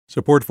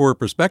Support for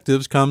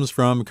Perspectives comes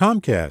from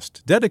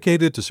Comcast,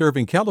 dedicated to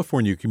serving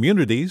California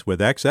communities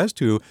with access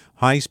to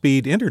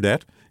high-speed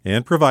internet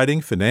and providing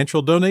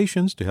financial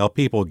donations to help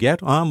people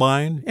get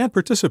online and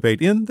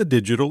participate in the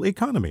digital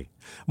economy.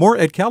 More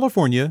at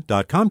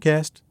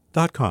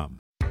california.comcast.com.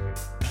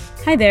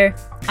 Hi there,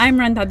 I'm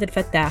Randa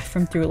Abdel-Fattah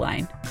from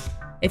Throughline.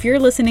 If you're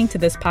listening to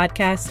this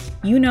podcast,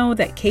 you know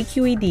that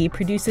KQED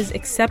produces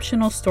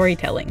exceptional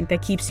storytelling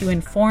that keeps you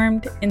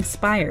informed,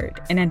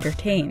 inspired, and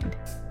entertained.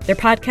 Their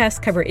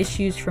podcasts cover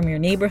issues from your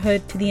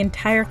neighborhood to the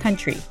entire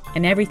country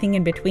and everything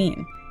in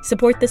between.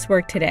 Support this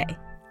work today.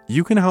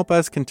 You can help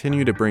us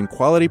continue to bring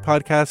quality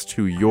podcasts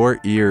to your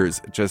ears.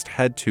 Just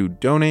head to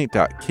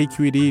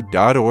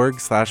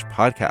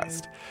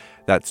donate.kqed.org/podcast.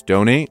 That's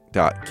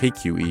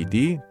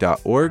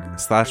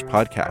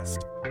donate.kqed.org/podcast.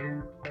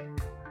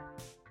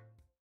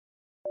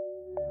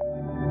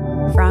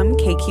 From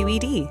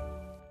KQED.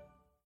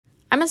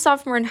 I'm a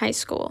sophomore in high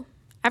school.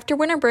 After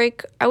winter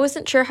break, I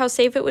wasn't sure how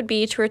safe it would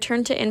be to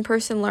return to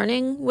in-person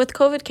learning with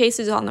COVID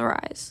cases on the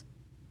rise.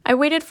 I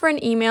waited for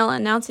an email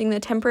announcing the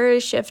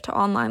temporary shift to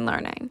online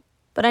learning,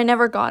 but I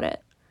never got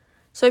it.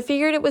 So I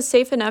figured it was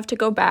safe enough to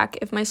go back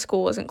if my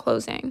school wasn't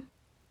closing.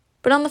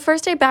 But on the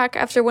first day back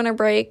after winter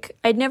break,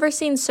 I'd never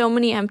seen so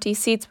many empty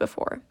seats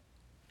before.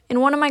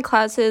 In one of my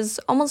classes,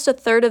 almost a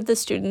third of the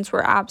students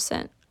were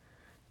absent.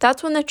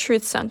 That's when the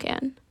truth sunk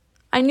in.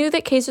 I knew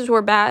that cases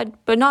were bad,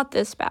 but not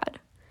this bad.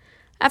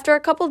 After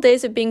a couple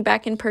days of being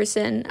back in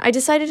person, I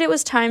decided it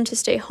was time to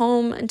stay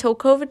home until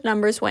COVID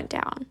numbers went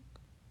down.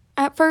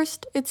 At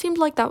first, it seemed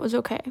like that was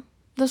okay.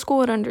 The school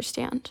would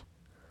understand.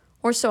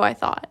 Or so I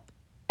thought.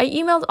 I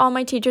emailed all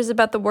my teachers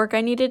about the work I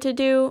needed to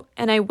do,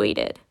 and I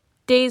waited.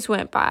 Days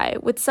went by,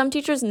 with some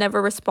teachers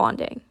never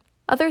responding.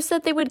 Others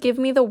said they would give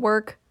me the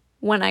work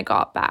when I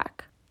got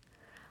back.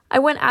 I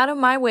went out of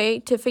my way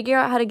to figure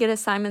out how to get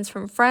assignments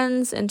from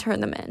friends and turn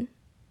them in.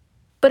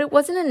 But it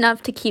wasn't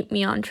enough to keep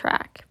me on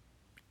track.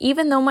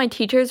 Even though my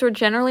teachers were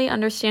generally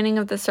understanding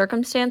of the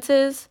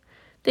circumstances,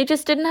 they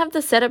just didn't have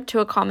the setup to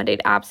accommodate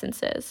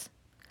absences.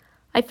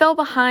 I fell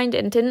behind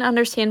and didn't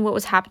understand what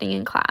was happening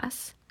in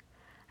class.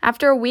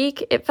 After a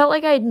week, it felt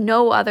like I had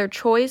no other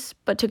choice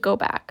but to go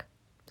back.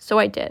 So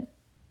I did.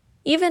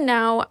 Even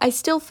now, I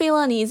still feel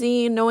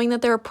uneasy knowing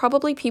that there are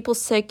probably people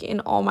sick in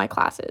all my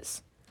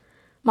classes.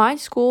 My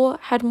school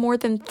had more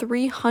than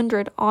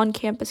 300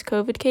 on-campus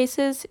COVID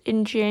cases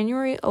in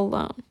January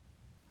alone.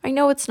 I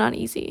know it's not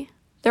easy.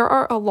 There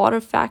are a lot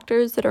of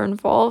factors that are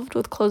involved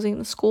with closing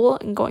the school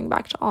and going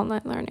back to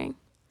online learning.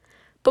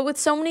 But with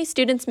so many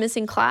students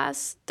missing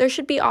class, there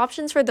should be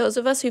options for those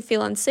of us who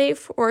feel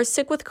unsafe or are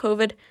sick with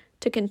COVID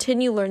to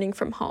continue learning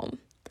from home.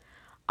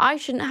 I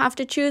shouldn't have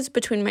to choose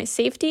between my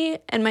safety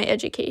and my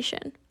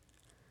education.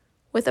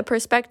 With a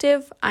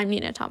perspective, I'm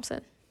Nina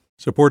Thompson.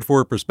 Support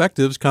for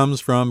Perspectives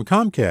comes from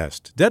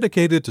Comcast,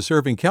 dedicated to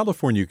serving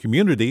California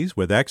communities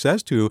with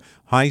access to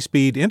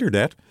high-speed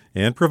internet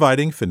and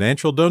providing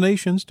financial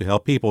donations to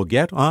help people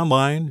get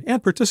online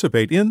and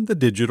participate in the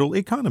digital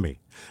economy.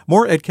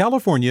 More at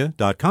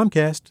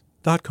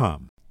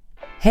california.comcast.com.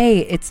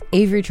 Hey, it's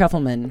Avery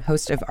Trufelman,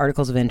 host of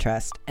Articles of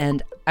Interest,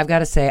 and I've got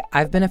to say,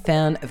 I've been a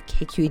fan of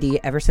KQED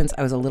ever since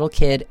I was a little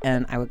kid,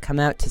 and I would come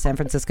out to San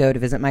Francisco to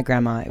visit my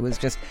grandma. It was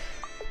just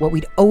what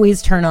we'd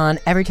always turn on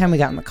every time we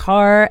got in the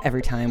car,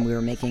 every time we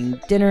were making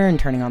dinner and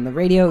turning on the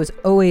radio. It was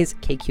always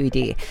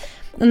KQED.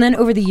 And then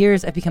over the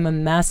years, I've become a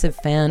massive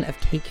fan of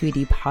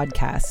KQED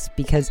podcasts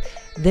because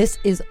this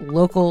is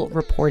local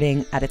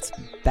reporting at its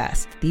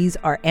best. These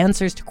are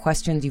answers to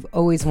questions you've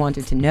always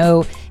wanted to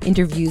know,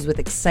 interviews with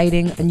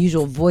exciting,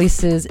 unusual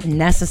voices,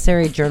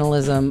 necessary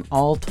journalism,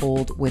 all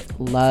told with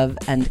love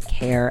and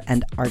care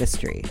and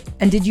artistry.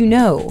 And did you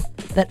know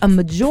that a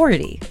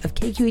majority of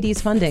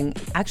KQED's funding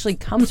actually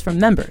comes from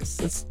members?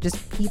 It's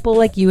just people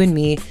like you and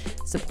me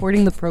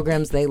supporting the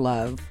programs they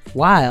love,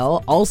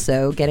 while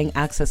also getting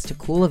access to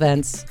cool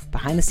events,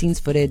 behind-the-scenes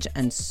footage,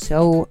 and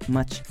so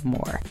much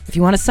more. If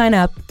you want to sign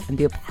up and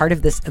be a part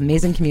of this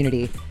amazing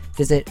community,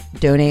 visit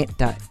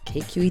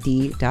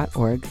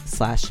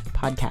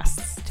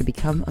donate.kqed.org/podcasts to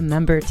become a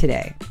member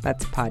today.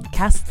 That's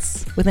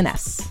podcasts with an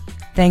S.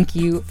 Thank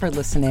you for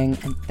listening,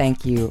 and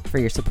thank you for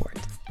your support.